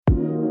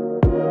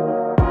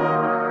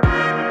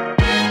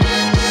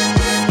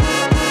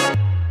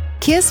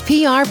KISS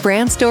PR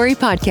Brand Story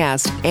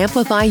Podcast.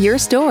 Amplify your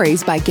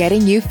stories by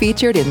getting you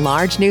featured in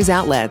large news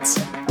outlets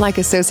like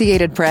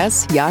Associated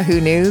Press,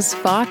 Yahoo News,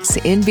 Fox,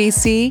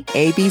 NBC,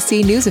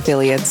 ABC News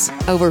affiliates,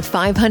 over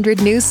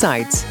 500 news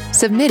sites,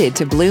 submitted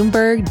to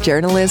Bloomberg,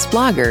 journalists,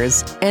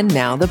 bloggers, and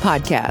now the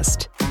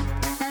podcast.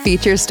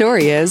 Feature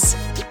story is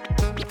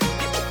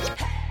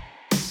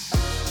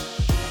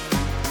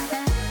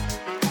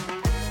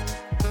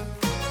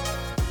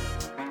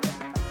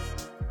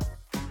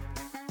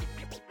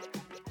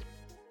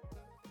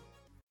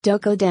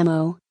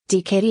Dokodemo,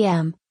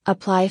 Dkdm,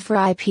 apply for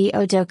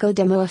IPO.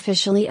 Dokodemo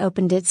officially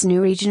opened its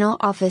new regional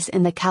office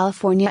in the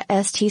California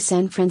St.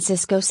 San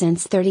Francisco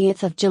since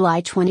 30th of July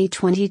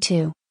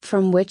 2022,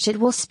 from which it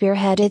will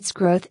spearhead its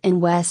growth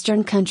in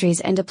Western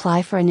countries and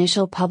apply for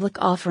initial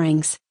public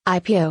offerings,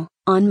 IPO,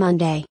 on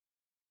Monday.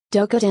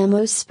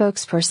 Dokodemo's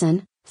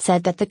spokesperson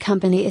said that the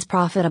company is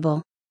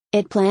profitable.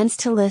 It plans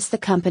to list the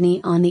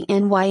company on the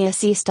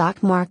NYSE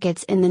stock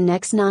markets in the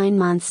next 9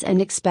 months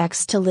and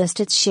expects to list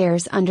its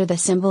shares under the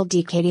symbol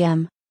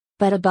Dkdm.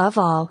 But above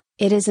all,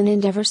 it is an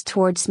endeavor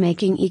towards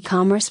making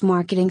e-commerce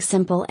marketing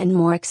simple and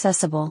more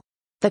accessible.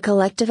 The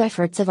collective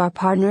efforts of our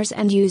partners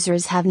and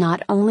users have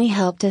not only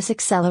helped us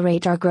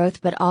accelerate our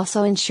growth but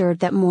also ensured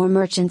that more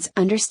merchants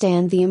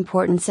understand the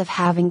importance of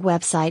having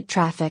website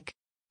traffic.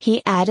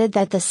 He added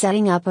that the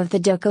setting up of the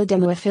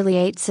Dokodemo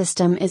affiliate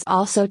system is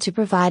also to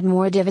provide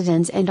more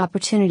dividends and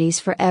opportunities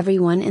for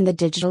everyone in the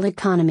digital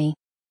economy.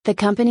 The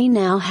company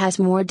now has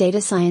more data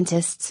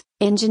scientists,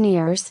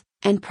 engineers,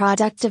 and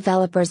product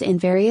developers in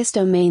various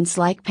domains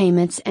like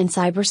payments and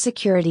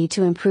cybersecurity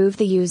to improve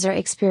the user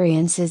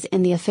experiences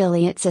in the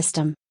affiliate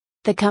system.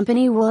 The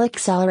company will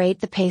accelerate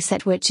the pace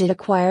at which it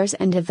acquires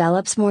and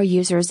develops more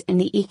users in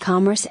the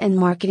e-commerce and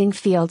marketing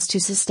fields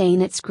to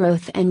sustain its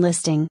growth and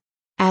listing.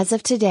 As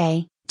of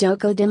today,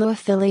 Dokodemo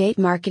Affiliate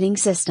Marketing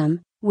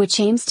System, which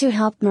aims to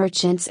help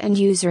merchants and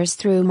users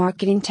through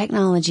marketing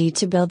technology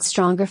to build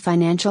stronger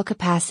financial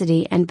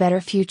capacity and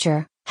better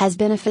future, has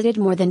benefited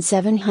more than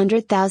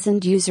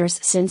 700,000 users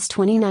since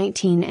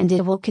 2019 and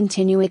it will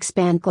continue to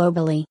expand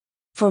globally.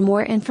 For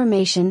more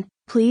information,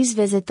 please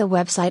visit the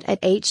website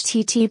at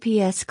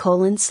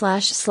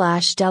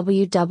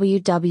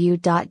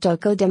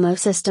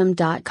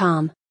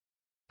https://www.dokodemosystem.com.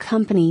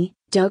 Company,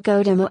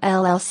 Dokodemo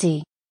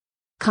LLC.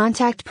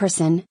 Contact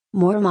person,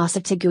 Moromasa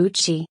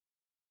Taguchi.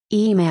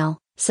 Email,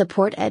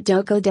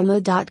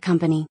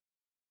 support@dokodemo.company.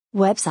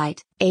 Website,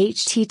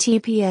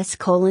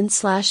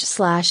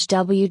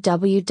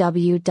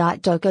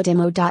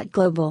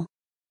 https://www.dokodemo.global.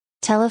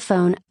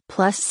 Telephone,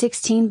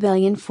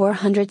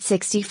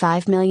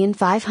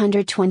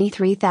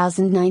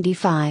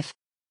 +16,465,523,095.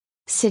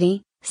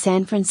 City,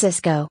 San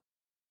Francisco.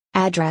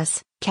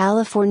 Address,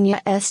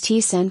 California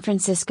St. San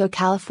Francisco,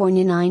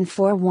 California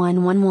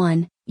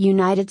 94111,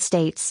 United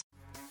States.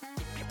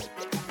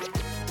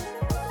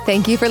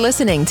 Thank you for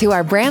listening to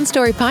our Brand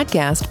Story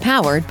podcast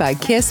powered by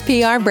KISS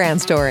PR Brand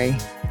Story.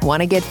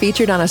 Want to get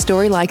featured on a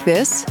story like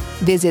this?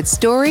 Visit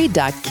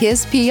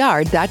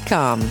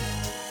story.kisspr.com.